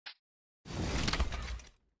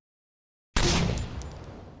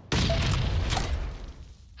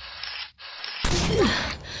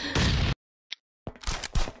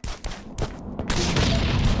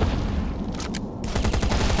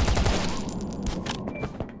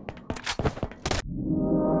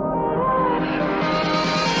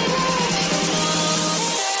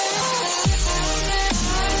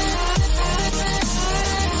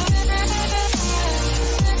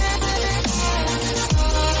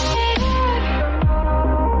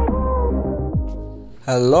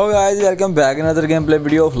Hello guys, welcome back in other game play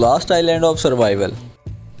video of last island of survival.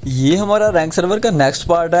 ये हमारा rank server का next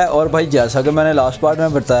part है। और भाई जैसा कि मैंने लास्ट पार्ट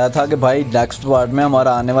में बताया था कि भाई नेक्स्ट पार्ट में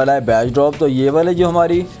हमारा आने वाला है बैच ड्रॉप। तो ये वाले जो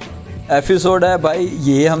हमारी एपिसोड है भाई,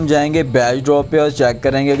 ये हम जाएंगे बैच ड्रॉप पे और चेक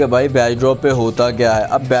करेंगे कि भाई बैच ड्रॉप पे होता क्या है।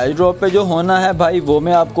 अब बैच ड्रॉप पे जो होना है भाई वो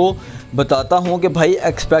मैं आपको बताता हूँ कि भाई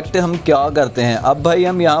एक्सपेक्ट हम क्या करते हैं। अब भाई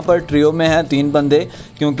हम यहाँ पर ट्रियो में हैं 3 बंदे,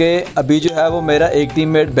 क्योंकि अभी जो है वो मेरा एक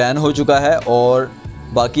टीममेट बैन हो चुका है और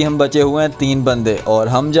बाकी हम बचे हुए हैं 3 बंदे। और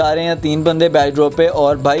हम जा रहे हैं 3 बंदे बैच ड्रॉप पे।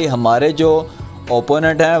 और भाई हमारे जो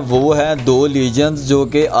ओपोनेंट हैं वो हैं 2 लीजेंड्स जो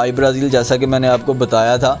कि आई ब्राज़ील, जैसा कि मैंने आपको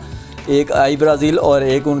बताया था, एक आई ब्राज़ील और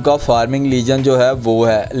एक उनका फार्मिंग लीजेंड जो है वो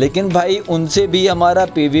है। लेकिन भाई उनसे भी हमारा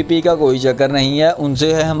पीवीपी का कोई चक्कर नहीं है,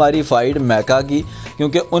 उनसे है हमारी फ़ाइट मैका की,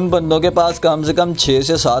 क्योंकि उन बंदों के पास कम से कम 6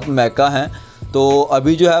 से 7 मैका हैं। तो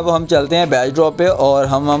अभी जो है वो हम चलते हैं बैच ड्रॉप पे और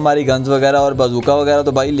हम हमारी गन्स वगैरह और बजूका वगैरह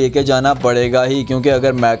तो भाई लेके जाना पड़ेगा ही, क्योंकि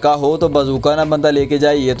अगर मैका हो तो बजूका ना बंदा लेके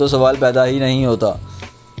जाए ये तो सवाल पैदा ही नहीं होता।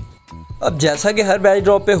 अब जैसा कि हर बैच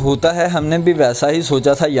ड्रॉप पे होता है, हमने भी वैसा ही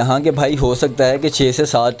सोचा था यहाँ के भाई हो सकता है कि 6 से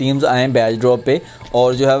 7 टीम्स आएँ बैच ड्रॉप पे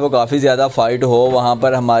और जो है वो काफ़ी ज़्यादा फ़ाइट हो वहाँ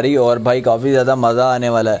पर हमारी, और भाई काफ़ी ज़्यादा मज़ा आने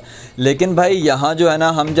वाला है। लेकिन भाई यहाँ जो है ना,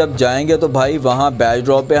 हम जब जाएंगे तो भाई वहाँ बैच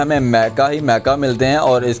ड्रॉप पे हमें मैका ही मैका मिलते हैं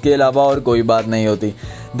और इसके अलावा और कोई बात नहीं होती।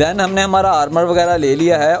 देन हमने हमारा आर्मर वगैरह ले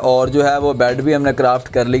लिया है और जो है वो बेड भी हमने क्राफ्ट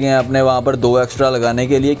कर लिए हैं अपने वहाँ पर 2 एक्स्ट्रा लगाने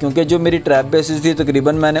के लिए, क्योंकि जो मेरी ट्रैप बेसिस थी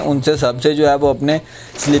तकरीबन मैंने उनसे सबसे जो है वो अपने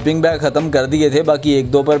स्लीपिंग बैग ख़त्म कर दिए थे। बाकी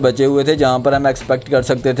 1-2 पर बचे हुए थे जहाँ पर हम एक्सपेक्ट कर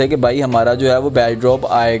सकते थे कि भाई हमारा जो है वो बैच ड्रॉप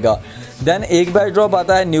आएगा। देन एक बैच ड्रॉप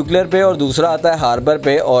आता है न्यूक्लियर पे और दूसरा आता है हार्बर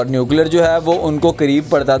पे। और न्यूक्लियर जो है वो उनको करीब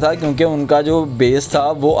पड़ता था, क्योंकि उनका जो बेस था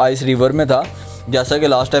वो आइस रिवर में था। जैसा कि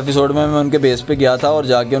लास्ट एपिसोड में मैं उनके बेस पे गया था और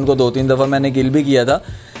जाके उनको 2-3 दफ़ा मैंने किल भी किया था।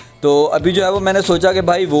 तो अभी जो है वो मैंने सोचा कि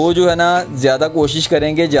भाई वो जो है ना ज़्यादा कोशिश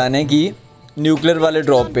करेंगे जाने की न्यूक्लियर वाले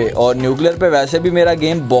ड्रॉप पे। और न्यूक्लियर पे वैसे भी मेरा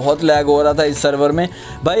गेम बहुत लैग हो रहा था इस सर्वर में।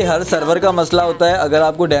 भाई हर सर्वर का मसला होता है, अगर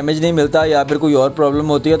आपको डैमेज नहीं मिलता या फिर कोई और प्रॉब्लम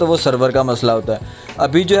होती है तो वो सर्वर का मसला होता है।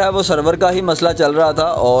 अभी जो है वो सर्वर का ही मसला चल रहा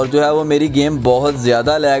था और जो है वो मेरी गेम बहुत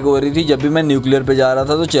ज़्यादा लैग हो रही थी। जब भी मैं न्यूक्लियर पे जा रहा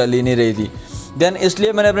था तो चल ही नहीं रही थी। देन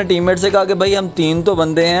इसलिए मैंने अपने टीममेट से कहा कि भाई हम 3 तो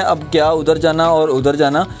बंदे हैं, अब क्या उधर जाना और उधर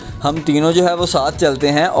जाना, हम तीनों जो है वो साथ चलते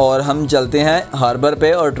हैं और हम चलते हैं हार्बर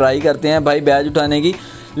पे और ट्राई करते हैं भाई बैच उठाने की।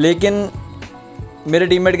 लेकिन मेरे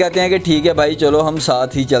टीममेट कहते हैं कि ठीक है भाई चलो हम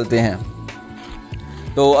साथ ही चलते हैं।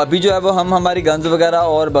 तो अभी जो है वो हम हमारी गन्स वगैरह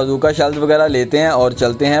और बजूका शेल्स वगैरह लेते हैं और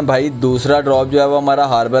चलते हैं भाई। दूसरा ड्रॉप जो है वो हमारा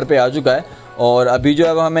हार्बर पे आ चुका है और अभी जो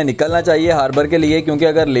है वो हमें निकलना चाहिए हार्बर के लिए, क्योंकि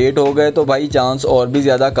अगर लेट हो गए तो भाई चांस और भी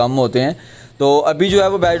ज़्यादा कम होते हैं। तो अभी जो है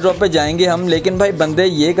वो बैच ड्रॉप पे जाएंगे हम। लेकिन भाई बंदे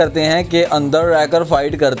ये करते हैं कि अंदर रहकर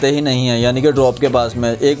फाइट करते ही नहीं हैं, यानी कि ड्रॉप के पास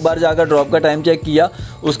में एक बार जाकर ड्रॉप का टाइम चेक किया,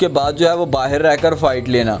 उसके बाद जो है वो बाहर रहकर फ़ाइट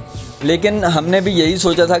लेना। लेकिन हमने भी यही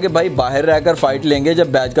सोचा था कि भाई बाहर रहकर फ़ाइट लेंगे,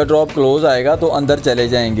 जब बैच का ड्रॉप क्लोज़ आएगा तो अंदर चले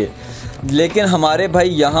जाएंगे। लेकिन हमारे भाई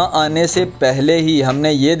यहाँ आने से पहले ही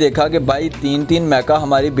हमने ये देखा कि भाई 3-3 मैका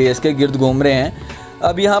हमारी बेस के गिर्द घूम रहे हैं।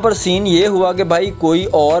 अब यहाँ पर सीन ये हुआ कि भाई कोई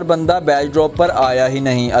और बंदा बैच ड्रॉप पर आया ही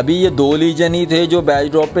नहीं। अभी ये 2 लीजन ही थे जो बैच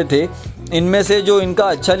ड्रॉप पे थे। इनमें से जो इनका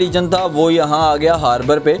अच्छा लीजन था वो यहाँ आ गया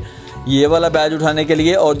हार्बर पे ये वाला बैच उठाने के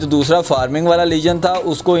लिए, और जो दूसरा फार्मिंग वाला लीजन था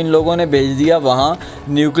उसको इन लोगों ने भेज दिया वहाँ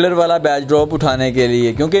न्यूक्लियर वाला बैच ड्रॉप उठाने के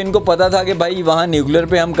लिए, क्योंकि इनको पता था कि भाई वहाँ न्यूक्लियर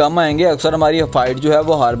पे हम कम आएंगे, अक्सर हमारी फ़ाइट जो है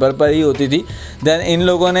वो हार्बर पर ही होती थी। देन इन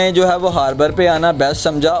लोगों ने जो है वो हार्बर पे आना बेस्ट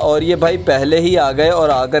समझा और ये भाई पहले ही आ गए और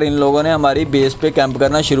आकर इन लोगों ने हमारी बेस पे कैंप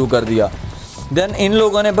करना शुरू कर दिया। देन इन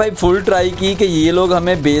लोगों ने भाई फुल ट्राई की कि ये लोग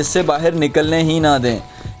हमें बेस से बाहर निकलने ही ना दें,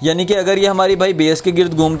 यानी कि अगर ये हमारी भाई बेस के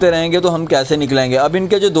गिर्द घूमते रहेंगे तो हम कैसे निकलेंगे। अब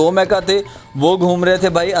इनके जो 2 मैका थे वो घूम रहे थे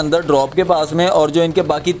भाई अंदर ड्रॉप के पास में, और जो इनके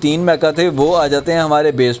बाकी 3 मैका थे वो आ जाते हैं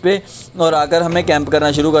हमारे बेस पे और आकर हमें कैंप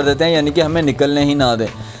करना शुरू कर देते हैं, यानी कि हमें निकलने ही ना दें।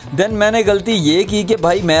 देन मैंने गलती ये की कि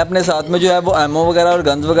भाई मैं अपने साथ में जो है वो एमओ वगैरह और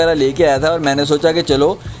गन्स वगैरह लेके आया था और मैंने सोचा कि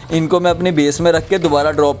चलो इनको मैं अपनी बेस में रख के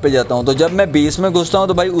दोबारा ड्रॉप पे जाता हूँ। तो जब मैं बेस में घुसता हूँ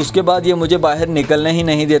तो भाई उसके बाद ये मुझे बाहर निकलने ही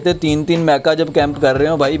नहीं देते। 3-3 मैका जब कैंप कर रहे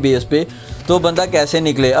हो भाई बेस पे तो बंदा कैसे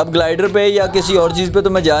निकले। अब ग्लाइडर पे या किसी और चीज़ पे तो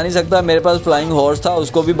मैं जा नहीं सकता, मेरे पास फ्लाइंग हॉर्स था,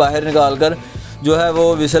 उसको भी बाहर निकाल कर जो है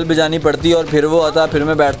वो विसल बजानी पड़ती और फिर वो आता, फिर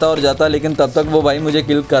मैं बैठता और जाता, लेकिन तब तक वो भाई मुझे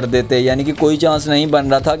किल कर देते। यानी कि कोई चांस नहीं बन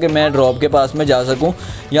रहा था कि मैं ड्रॉप के पास में जा सकूं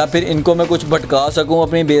या फिर इनको मैं कुछ भटका सकूं,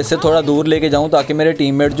 अपनी बेस से थोड़ा दूर लेके जाऊं ताकि मेरे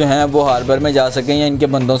टीममेट जो हैं वो हार्बर में जा सकें या इनके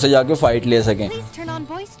बंदों से जाके फ़ाइट ले सकें।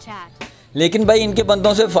 लेकिन भाई इनके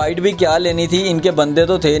बंदों से फ़ाइट भी क्या लेनी थी, इनके बंदे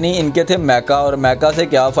तो थे नहीं, इनके थे मैका, और मैका से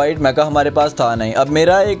क्या फ़ाइट, मैका हमारे पास था नहीं। अब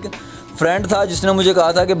मेरा एक फ्रेंड था जिसने मुझे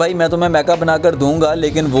कहा था कि भाई मैं तुम्हें मैका बनाकर दूंगा,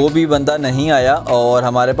 लेकिन वो भी बंदा नहीं आया और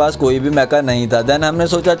हमारे पास कोई भी मैका नहीं था। देन हमने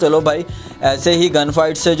सोचा चलो भाई ऐसे ही गन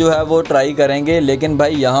फाइट से जो है वो ट्राई करेंगे, लेकिन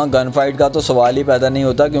भाई यहाँ गन फाइट का तो सवाल ही पैदा नहीं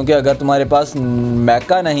होता, क्योंकि अगर तुम्हारे पास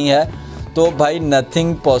मैका नहीं है तो भाई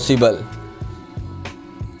नथिंग पॉसिबल।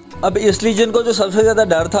 अब इस लीजन को जो सबसे ज़्यादा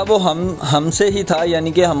डर था वो हमसे ही था,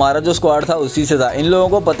 यानी कि हमारा जो स्क्वाड था उसी से था। इन लोगों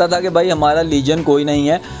को पता था कि भाई हमारा लीजन कोई नहीं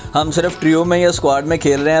है, हम सिर्फ ट्रियो में या स्क्वाड में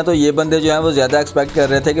खेल रहे हैं, तो ये बंदे जो हैं वो ज़्यादा एक्सपेक्ट कर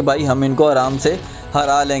रहे थे कि भाई हम इनको आराम से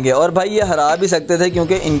हरा लेंगे। और भाई ये हरा भी सकते थे,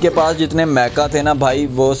 क्योंकि इनके पास जितने मैका थे ना भाई,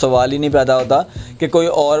 वो सवाल ही नहीं पैदा होता कि कोई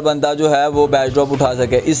और बंदा जो है वो बैच ड्रॉप उठा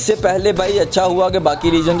सके। इससे पहले भाई अच्छा हुआ कि बाकी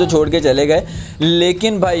रीजन तो छोड़ के चले गए,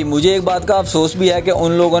 लेकिन भाई मुझे एक बात का अफसोस भी है कि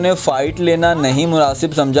उन लोगों ने फ़ाइट लेना नहीं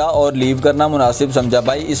मुनासिब समझा और लीव करना मुनासिब समझा।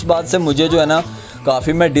 भाई इस बात से मुझे जो है ना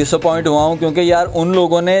काफ़ी मैं डिसअपॉइंट हुआ हूँ, क्योंकि यार उन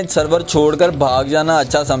लोगों ने सर्वर छोड़कर भाग जाना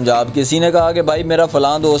अच्छा समझा। अब किसी ने कहा कि भाई मेरा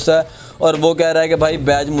फ़लाँ दोस्त है और वो कह रहा है कि भाई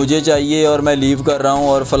बैच मुझे चाहिए और मैं लीव कर रहा हूँ,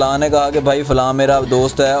 और फ़लाँ ने कहा कि भाई फ़लाँ मेरा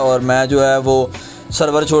दोस्त है और मैं जो है वो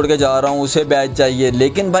सर्वर छोड़ के जा रहा हूँ, उसे बैच चाहिए।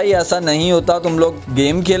 लेकिन भाई ऐसा नहीं होता, तुम लोग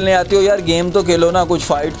गेम खेलने आते हो यार, गेम तो खेलो ना, कुछ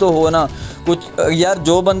फ़ाइट तो हो ना कुछ। यार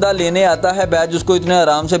जो बंदा लेने आता है बैच उसको इतने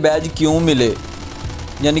आराम से बैच क्यों मिले,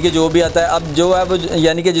 यानी कि जो भी आता है अब जो है वो,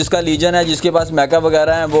 यानी कि जिसका लीजन है, जिसके पास मैका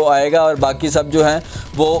वगैरह है वो आएगा, और बाकी सब जो हैं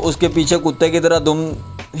वो उसके पीछे कुत्ते की तरह दुम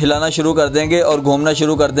हिलाना शुरू कर देंगे और घूमना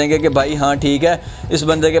शुरू कर देंगे कि भाई हाँ ठीक है इस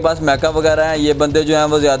बंदे के पास मैका वगैरह है, ये बंदे जो हैं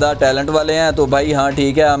वो ज़्यादा टैलेंट वाले हैं, तो भाई हाँ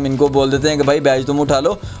ठीक है हम इनको बोल देते हैं कि भाई बैच तुम उठा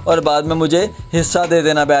लो और बाद में मुझे हिस्सा दे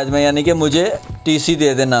देना बैच में, यानी कि मुझे टीसी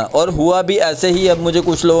दे देना। और हुआ भी ऐसे ही। अब मुझे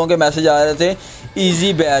कुछ लोगों के मैसेज आ रहे थे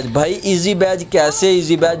इजी बैच। भाई इजी बैच कैसे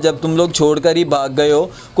इजी बैच, जब तुम लोग छोड़कर ही भाग गए हो,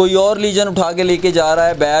 कोई और लीजन उठा के लेके जा रहा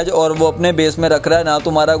है बैच और वो अपने बेस में रख रहा है, ना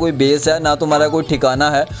तुम्हारा कोई बेस है ना तुम्हारा कोई ठिकाना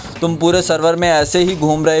है, तुम पूरे सर्वर में ऐसे ही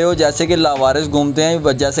घूम रहे हो जैसे कि लावारिस घूमते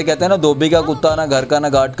हैं। जैसे कहते हैं ना धोबी का कुत्ता ना घर का ना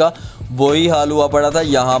घाट का, वही हाल हुआ पड़ा था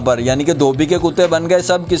यहाँ पर, यानी कि धोबी के कुत्ते बन गए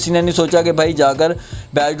सब। किसी ने नहीं सोचा कि भाई जाकर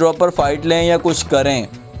बैच ड्रॉप पर फाइट लें या कुछ करें।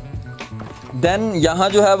 देन यहाँ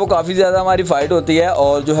जो है वो काफ़ी ज़्यादा हमारी फ़ाइट होती है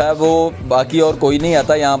और जो है वो बाकी और कोई नहीं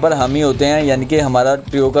आता, यहाँ पर हम ही होते हैं, यानी कि हमारा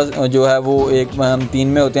ट्रियो का जो है वो हम 3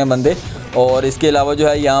 में होते हैं बंदे, और इसके अलावा जो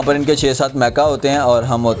है यहाँ पर इनके 6-7 मैका होते हैं और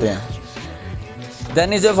हम होते हैं।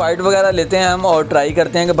 देन इसे फ़ाइट वगैरह लेते हैं हम और ट्राई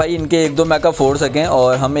करते हैं कि भाई इनके 1-2 मैका फोड़ सकें,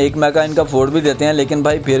 और हम 1 मैका इनका फोड़ भी देते हैं, लेकिन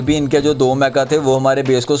भाई फिर भी इनके जो 2 मैका थे वो हमारे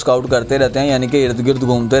बेस को स्काउट करते रहते हैं, यानी कि इर्द गिर्द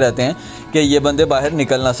घूमते रहते हैं कि ये बंदे बाहर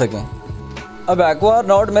निकल ना सकें। अब एक्वा और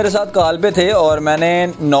नॉट मेरे साथ कॉल पे थे और मैंने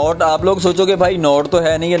नॉट, आप लोग सोचोगे भाई नॉट तो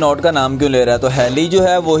है नहीं, ये नॉट का नाम क्यों ले रहा है, तो हैली जो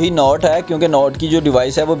है वही नॉट है, क्योंकि नॉट की जो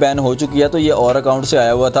डिवाइस है वो बैन हो चुकी है, तो ये और अकाउंट से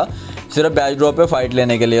आया हुआ था सिर्फ बैच ड्रॉप पे फाइट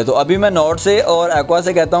लेने के लिए। तो अभी मैं नॉट से और एक्वा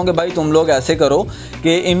से कहता हूँ कि भाई तुम लोग ऐसे करो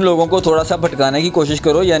कि इन लोगों को थोड़ा सा भटकाने की कोशिश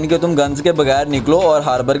करो, यानी कि तुम गन्स के बगैर निकलो और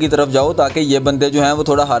हार्बर की तरफ जाओ, ताकि ये बंदे जो हैं वो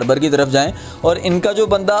थोड़ा हार्बर की तरफ जाएं, और इनका जो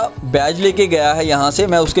बंदा बैच लेके गया है यहाँ से,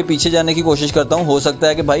 मैं उसके पीछे जाने की कोशिश करता हूँ, हो सकता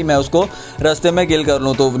है कि भाई मैं उसको रास्ते में किल कर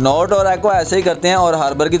लूँ। तो नॉट और एक्वा ऐसे ही करते हैं और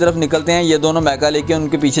हार्बर की तरफ निकलते हैं, ये दोनों मैका लेके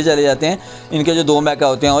उनके पीछे चले जाते हैं, इनके जो 2 मैका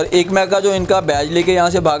होते हैं, और 1 मैका जो इनका बैच लेके यहाँ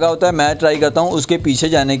से भागा होता है, मैं ट्राई करता हूँ उसके पीछे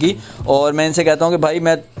जाने की, और मैं इनसे कहता हूँ कि भाई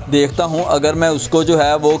मैं देखता हूँ अगर मैं उसको जो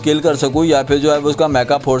है वो किल कर सकूँ या फिर जो है वो उसका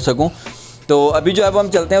मैका फोड़ सकूँ। तो अभी जो है वो हम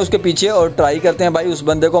चलते हैं उसके पीछे और ट्राई करते हैं भाई उस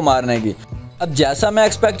बंदे को मारने की। अब जैसा मैं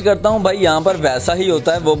एक्सपेक्ट करता हूँ भाई यहाँ पर वैसा ही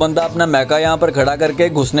होता है, वो बंदा अपना मैका यहाँ पर खड़ा करके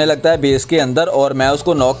घुसने लगता है बेस के अंदर और मैं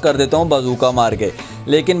उसको नॉक कर देता हूँ बाजूका मार के।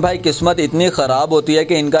 लेकिन भाई किस्मत इतनी ख़राब होती है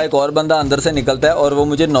कि इनका एक और बंदा अंदर से निकलता है और वो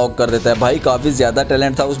मुझे नॉक कर देता है। भाई काफ़ी ज़्यादा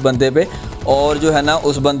टैलेंट था उस बंदे पे और जो है ना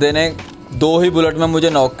उस बंदे ने 2 ही बुलेट में मुझे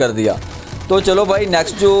नॉक कर दिया। तो चलो भाई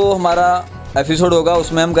नेक्स्ट जो हमारा एपिसोड होगा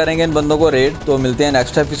उसमें हम करेंगे इन बंदों को रेड। तो मिलते हैं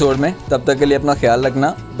नेक्स्ट एपिसोड में, तब तक के लिए अपना ख्याल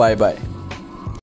रखना, बाय बाय।